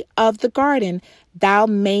tree of the garden thou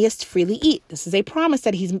mayest freely eat. This is a promise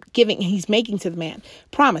that he's making to the man.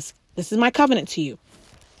 Promise. This is my covenant to you.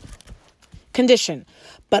 Condition.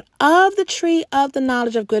 But of the tree of the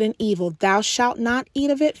knowledge of good and evil, thou shalt not eat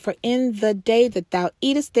of it, for in the day that thou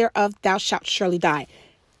eatest thereof, thou shalt surely die.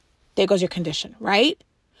 There goes your condition, right?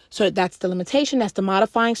 So that's the limitation. That's the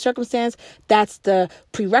modifying circumstance. That's the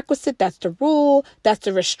prerequisite. That's the rule. That's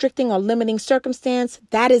the restricting or limiting circumstance.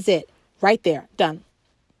 That is it right there. Done.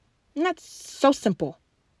 And that's so simple.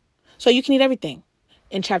 So you can eat everything.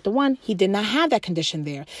 In chapter 1, he did not have that condition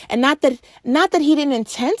there. And not that he didn't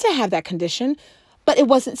intend to have that condition, but it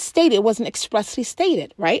wasn't stated. It wasn't expressly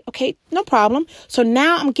stated, right? Okay, no problem. So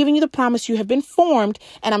now I'm giving you the promise. You have been formed,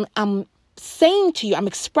 and I'm saying to you, I'm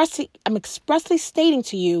expressly stating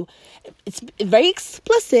to you, it's very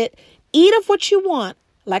explicit, eat of what you want,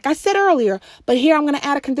 like I said earlier, but here I'm going to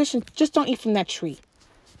add a condition, just don't eat from that tree.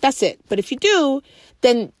 That's it. But if you do,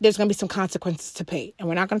 then there's going to be some consequences to pay. And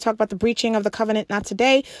we're not going to talk about the breaching of the covenant, not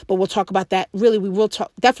today, but we'll talk about that. Really, we will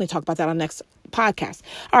definitely talk about that on next podcast.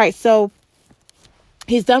 All right, so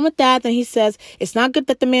he's done with that. Then he says, it's not good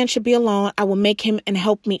that the man should be alone. I will make him an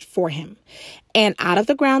helpmeet for him. And out of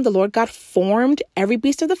the ground, the Lord God formed every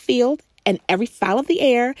beast of the field and every fowl of the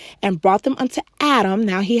air and brought them unto Adam.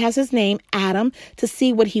 Now he has his name, Adam, to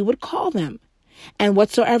see what he would call them. And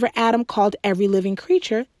whatsoever Adam called every living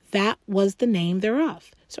creature, that was the name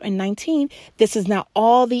thereof. So in 19, this is now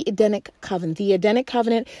all the Edenic covenant. The Edenic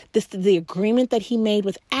covenant, this is the agreement that he made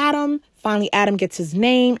with Adam. Finally, Adam gets his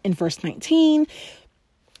name in verse 19.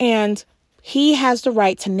 And he has the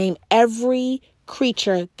right to name every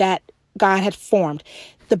creature that God had formed.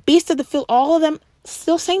 The beasts of the field, all of them,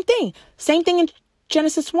 still same thing. Same thing in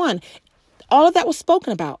Genesis 1. All of that was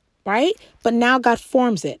spoken about, right? But now God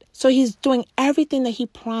forms it. So he's doing everything that he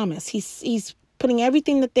promised. He's putting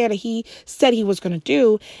everything that he said he was going to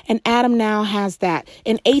do. And Adam now has that.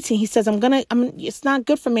 In 18, he says, it's not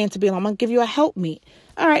good for man to be alone. I'm going to give you a helpmeet.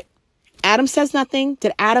 All right. Adam says nothing.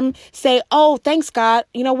 Did Adam say, oh, thanks, God.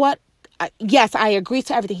 You know what? Yes, I agree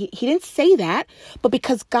to everything. He didn't say that, but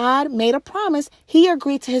because God made a promise, he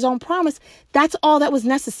agreed to his own promise. That's all that was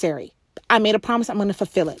necessary. I made a promise. I'm going to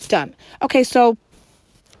fulfill it. Done. Okay, so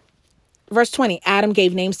verse 20, Adam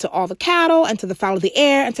gave names to all the cattle and to the fowl of the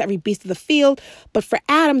air and to every beast of the field. But for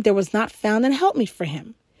Adam, there was not found an helpmeet for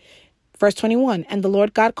him. Verse 21, and the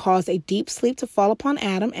Lord God caused a deep sleep to fall upon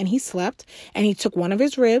Adam, and he slept, and he took one of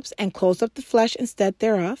his ribs and closed up the flesh instead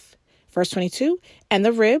thereof. Verse 22, and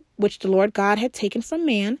the rib which the Lord God had taken from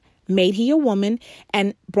man, made he a woman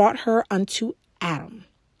and brought her unto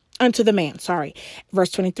the man.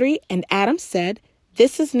 Verse 23, and Adam said,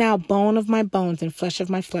 this is now bone of my bones and flesh of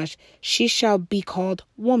my flesh. She shall be called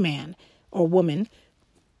woman,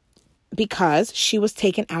 because she was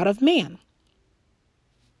taken out of man.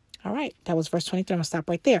 All right, that was verse 23. I'm going to stop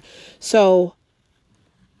right there. So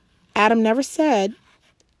Adam never said,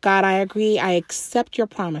 God, I agree, I accept your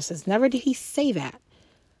promises. Never did he say that.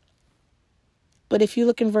 But if you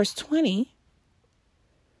look in verse 20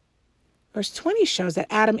 shows that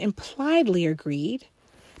Adam impliedly agreed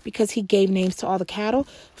because he gave names to all the cattle.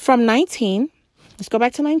 From 19, let's go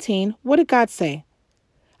back to 19. What did God say?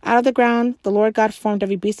 Out of the ground, the Lord God formed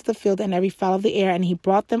every beast of the field and every fowl of the air, and he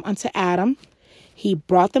brought them unto Adam. He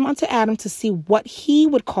brought them unto Adam to see what he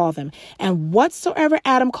would call them. And whatsoever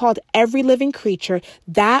Adam called every living creature,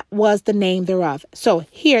 that was the name thereof. So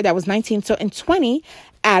here, that was 19. So in 20,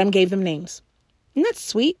 Adam gave them names. Isn't that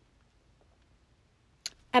sweet?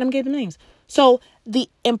 Adam gave them names. So the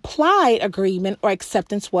implied agreement or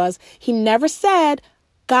acceptance was, he never said,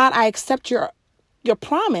 God, I accept your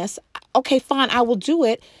promise. Okay, fine, I will do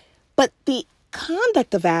it. But the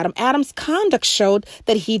conduct of Adam's conduct showed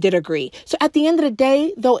that he did agree. So at the end of the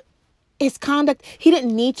day, though his conduct, he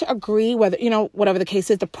didn't need to agree whether, whatever the case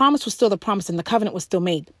is, the promise was still the promise and the covenant was still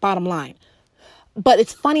made, bottom line. But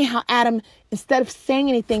it's funny how Adam, instead of saying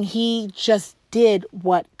anything, he just did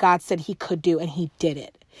what God said he could do, and he did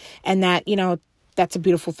it. And that, that's a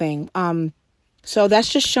beautiful thing. So that's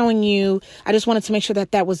just showing you, I just wanted to make sure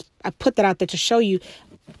that I put that out there to show you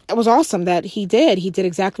it was awesome that he did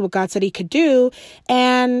exactly what God said he could do,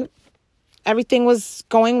 and everything was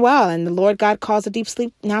going well. And the Lord God caused a deep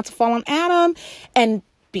sleep now to fall on Adam. And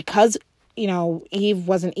because, Eve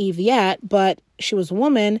wasn't Eve yet, but she was a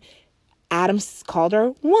woman, Adam called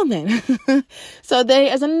her woman. So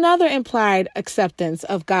there is another implied acceptance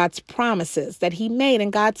of God's promises that he made.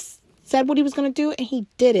 And God said what he was going to do, and he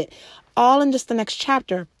did it. All in just the next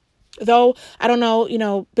chapter. Though I don't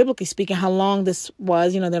know, biblically speaking, how long this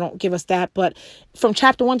was, they don't give us that. But from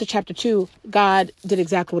chapter 1 to chapter 2, God did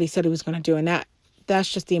exactly what he said he was going to do. And that's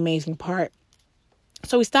just the amazing part.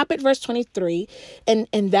 So we stop at verse 23, and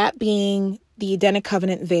that being the Edenic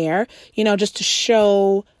covenant there, just to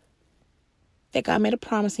show that God made a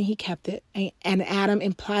promise and he kept it. And Adam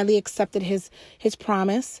impliedly accepted his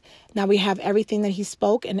promise. Now we have everything that he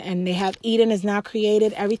spoke, and they have Eden is now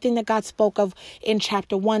created. Everything that God spoke of in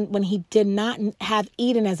chapter 1, when he did not have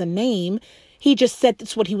Eden as a name, he just said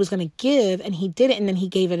that's what he was going to give, and he did it. And then he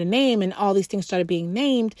gave it a name, and all these things started being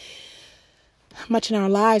named. Much in our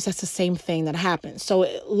lives, that's the same thing that happens. So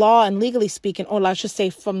law and legally speaking, or I should say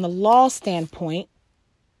from the law standpoint,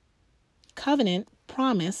 covenant,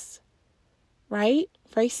 promise, right?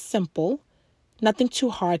 Very simple. Nothing too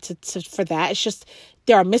hard for that. It's just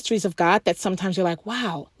there are mysteries of God that sometimes you're like,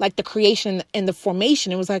 wow, like the creation and the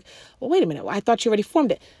formation. It was like, well, wait a minute. I thought you already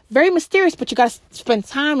formed it. Very mysterious, but you got to spend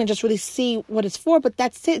time and just really see what it's for. But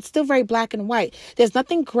that's it. It's still very black and white. There's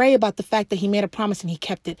nothing gray about the fact that he made a promise and he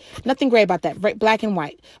kept it. Nothing gray about that. Right? Black and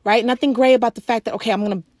white, right? Nothing gray about the fact that, okay,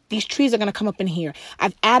 these trees are going to come up in here.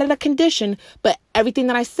 I've added a condition, but everything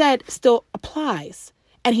that I said still applies.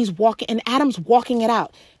 And Adam's walking it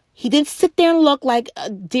out. He didn't sit there and look like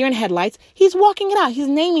a deer in headlights. He's walking it out. He's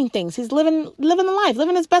naming things. He's living the life,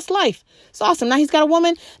 living his best life. It's awesome. Now he's got a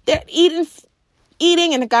woman. They're eating,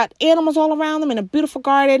 and they got animals all around them in a beautiful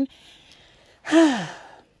garden. And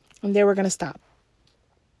there we're going to stop.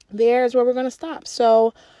 There's where we're going to stop.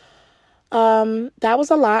 So that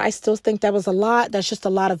was a lot. I still think that was a lot. That's just a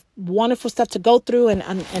lot of wonderful stuff to go through,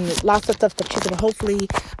 and lots of stuff that you can hopefully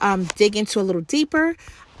dig into a little deeper.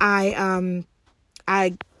 I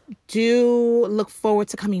do look forward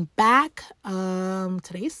to coming back.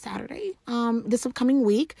 Today is Saturday. This upcoming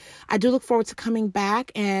week, I do look forward to coming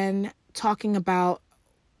back and talking about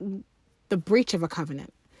the breach of a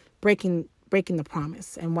covenant, breaking the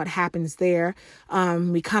promise and what happens there.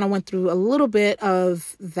 We kind of went through a little bit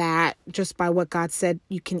of that just by what God said,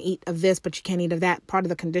 you can eat of this, but you can't eat of that, part of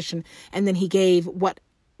the condition. And then he gave what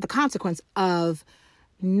the consequence of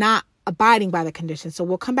not abiding by the condition. So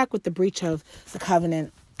we'll come back with the breach of the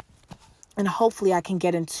covenant, and hopefully I can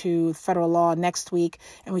get into federal law next week,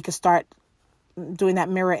 and we can start doing that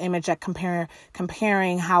mirror image at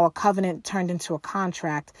comparing how a covenant turned into a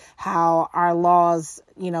contract, how our laws,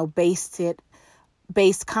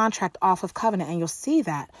 based contract off of covenant, and you'll see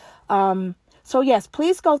that. So yes,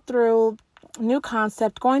 please go through new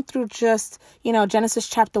concept, going through just, Genesis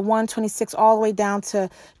chapter 1, 26, all the way down to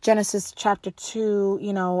Genesis chapter 2,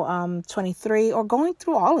 23, or going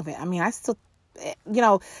through all of it. I mean, I still,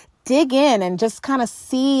 dig in and just kind of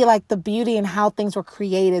see like the beauty and how things were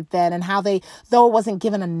created then, and how though it wasn't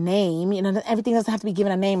given a name, everything doesn't have to be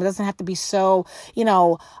given a name. It doesn't have to be so,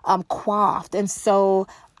 coiffed. And so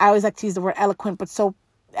I always like to use the word eloquent, but so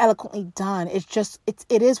eloquently done.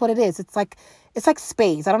 It is what it is. It's like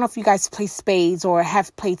spades. I don't know if you guys play spades or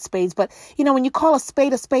have played spades, but when you call a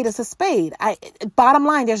spade, it's a spade. Bottom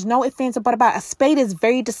line, there's no ifs, ands, or buts about it. A spade is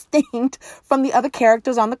very distinct from the other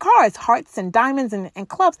characters on the cards, hearts and diamonds and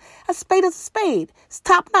clubs. A spade is a spade. It's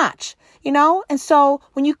top notch, And so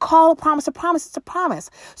when you call a promise, it's a promise.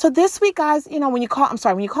 So this week, guys, when you call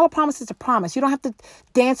a promise, it's a promise. You don't have to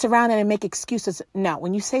dance around it and make excuses. No,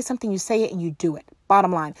 when you say something, you say it and you do it.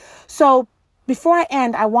 Bottom line. So before I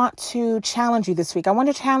end, I want to challenge you this week. I want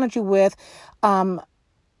to challenge you with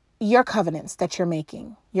your covenants that you're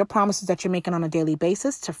making, your promises that you're making on a daily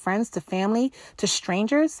basis to friends, to family, to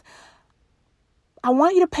strangers. I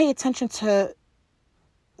want you to pay attention to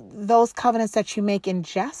those covenants that you make in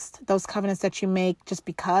jest, those covenants that you make just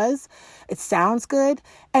because it sounds good,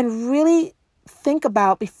 and really think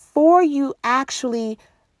about before you actually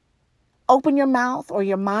open your mouth or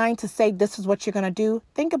your mind to say this is what you're going to do.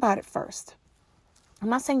 Think about it first. I'm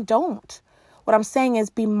not saying don't. What I'm saying is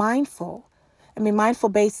be mindful, and be mindful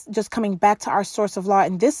based, just coming back to our source of law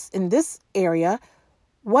in this area.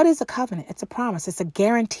 What is a covenant? It's a promise. It's a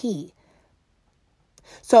guarantee.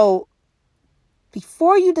 So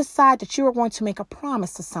before you decide that you are going to make a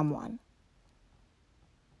promise to someone,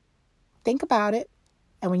 think about it.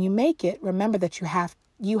 And when you make it, remember that you have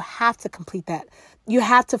to complete that. You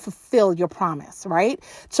have to fulfill your promise, right?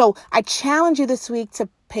 So I challenge you this week to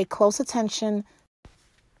pay close attention.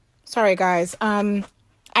 Sorry, guys.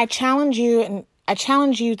 I challenge you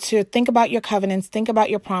to think about your covenants, think about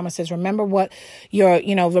your promises. Remember what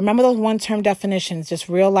remember those one-term definitions, just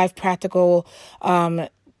real life practical,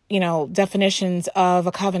 definitions of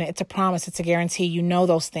a covenant. It's a promise. It's a guarantee. You know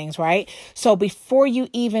those things, right? So before you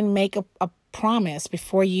even make a promise,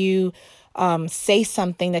 before you say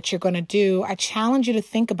something that you're going to do, I challenge you to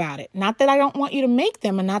think about it. Not that I don't want you to make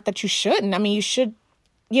them, and not that you shouldn't. I mean, you should,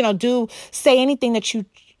 say anything that you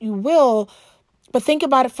will, but think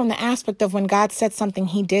about it from the aspect of when God said something,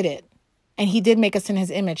 he did it. And he did make us in his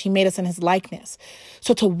image. He made us in his likeness.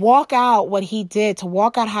 So to walk out what he did, to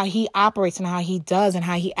walk out how he operates and how he does and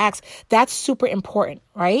how he acts, that's super important,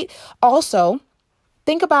 right? Also,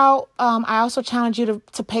 think about, I also challenge you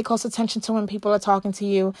to pay close attention to when people are talking to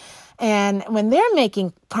you and when they're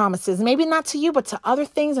making promises, maybe not to you, but to other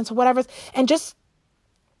things and to whatever, and just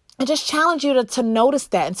challenge you to notice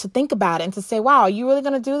that and to think about it and to say, wow, are you really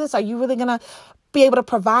going to do this? Are you really going to be able to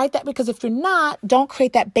provide that? Because if you're not, don't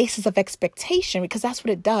create that basis of expectation, because that's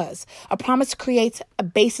what it does. A promise creates a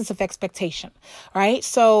basis of expectation, right?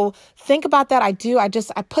 So think about that. I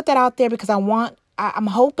put that out there because I'm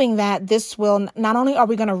hoping that this will, not only are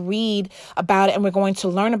we going to read about it and we're going to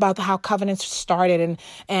learn about how covenants started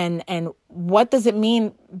and what does it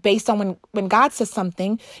mean based on when God says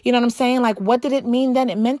something, you know what I'm saying? Like, what did it mean then?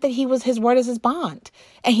 It meant that his word is his bond,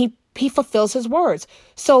 and he fulfills his words.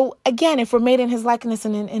 So again, if we're made in his likeness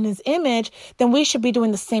and in his image, then we should be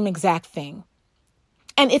doing the same exact thing.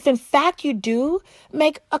 And if in fact you do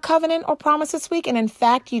make a covenant or promise this week, and in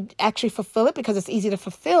fact you actually fulfill it because it's easy to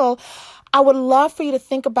fulfill, I would love for you to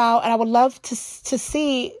think about, and I would love to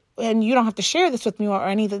see, and you don't have to share this with me or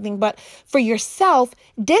anything, but for yourself,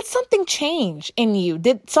 did something change in you?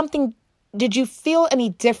 Did you feel any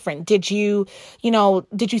different? Did you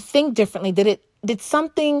think differently? Did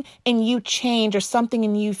something in you change, or something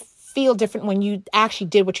in you feel different when you actually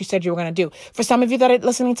did what you said you were going to do? For some of you that are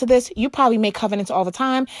listening to this, you probably make covenants all the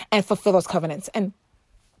time and fulfill those covenants, and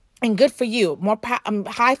good for you.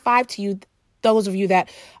 High five to you, those of you that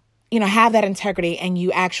have that integrity and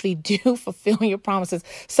you actually do fulfill your promises.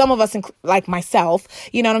 Some of us, like myself,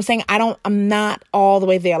 you know what I'm saying? I'm not all the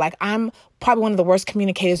way there. Like, I'm probably one of the worst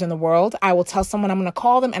communicators in the world. I will tell someone I'm going to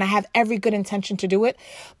call them, and I have every good intention to do it.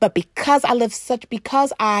 But because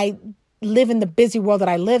I live in the busy world that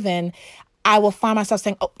I live in, I will find myself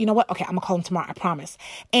saying, oh, you know what? Okay, I'm gonna call him tomorrow. I promise.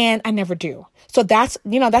 And I never do. So that's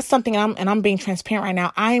something, and I'm being transparent right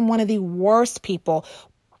now. I am one of the worst people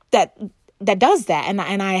that does that. And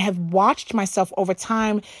I have watched myself over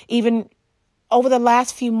time, even over the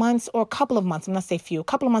last few months or a couple of months, I'm not say few, a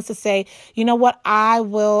couple of months, to say, you know what,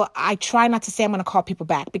 I try not to say I'm going to call people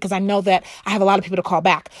back, because I know that I have a lot of people to call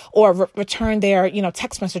back or return their,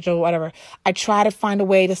 text message or whatever. I try to find a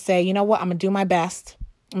way to say, you know what, I'm going to do my best.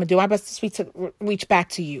 I'm going to do my best this week to reach back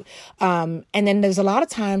to you. And then there's a lot of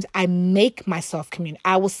times I make myself communicate.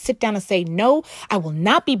 I will sit down and say, no, I will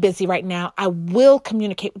not be busy right now. I will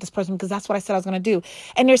communicate with this person because that's what I said I was going to do.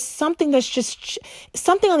 And there's something that's just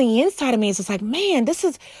something on the inside of me. It's just like, man, this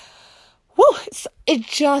is,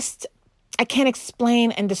 I can't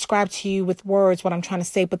explain and describe to you with words what I'm trying to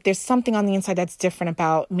say, but there's something on the inside that's different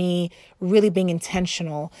about me really being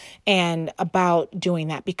intentional and about doing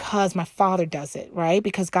that, because my Father does it, right?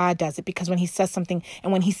 Because God does it, because when he says something,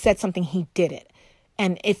 and when he said something, he did it.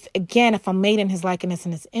 And if I'm made in his likeness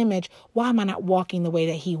and his image, why am I not walking the way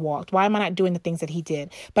that he walked? Why am I not doing the things that he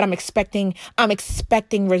did? But I'm expecting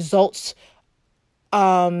results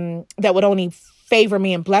that would only favor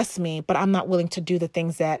me and bless me, but I'm not willing to do the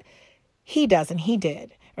things that he does and he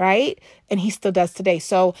did, right? And he still does today.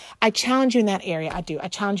 So I challenge you in that area. I do. I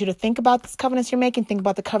challenge you to think about these covenants you're making. Think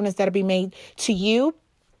about the covenants that are being made to you.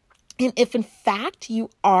 And if in fact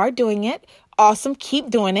you are doing it, awesome,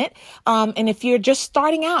 keep doing it. And if you're just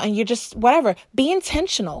starting out and you're just whatever, be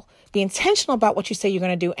intentional. Be intentional about what you say you're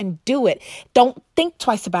going to do and do it. Don't think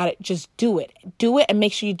twice about it. Just do it. Do it, and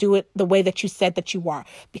make sure you do it the way that you said that you are,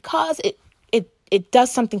 because it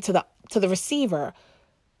does something to the receiver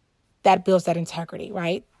that builds that integrity,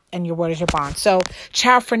 right? and your word is your bond. So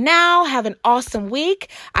ciao for now. Have an awesome week.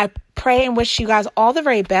 I pray and wish you guys all the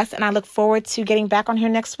very best. And I look forward to getting back on here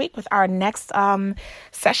next week with our next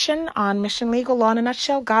session on Mission Legal Law in a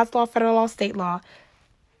Nutshell, God's law, federal law, state law.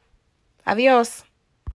 Adios.